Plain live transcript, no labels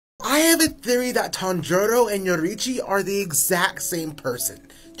I have a theory that Tanjuro and Yoriichi are the exact same person,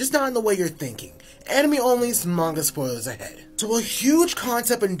 just not in the way you're thinking. Anime only, some manga spoilers ahead. So a huge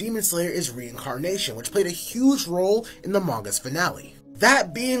concept in Demon Slayer is reincarnation, which played a huge role in the manga's finale.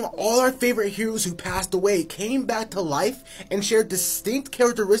 That being, all our favorite heroes who passed away came back to life and shared distinct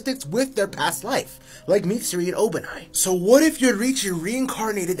characteristics with their past life, like Mitsuri and Obanai. So what if Yoriichi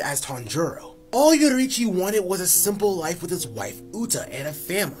reincarnated as Tanjuro? All Yoriichi wanted was a simple life with his wife Uta and a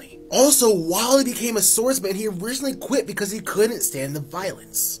family. Also, while he became a swordsman, he originally quit because he couldn't stand the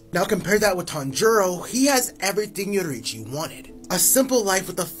violence. Now compare that with Tanjuro, he has everything Yoriichi wanted. A simple life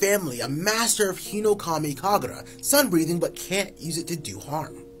with a family, a master of Hinokami Kagura, sun breathing but can't use it to do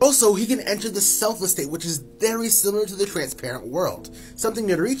harm. Also, he can enter the selfless state, which is very similar to the transparent world, something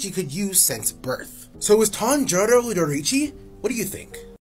Yoriichi could use since birth. So is Tanjuro Yoriichi? What do you think?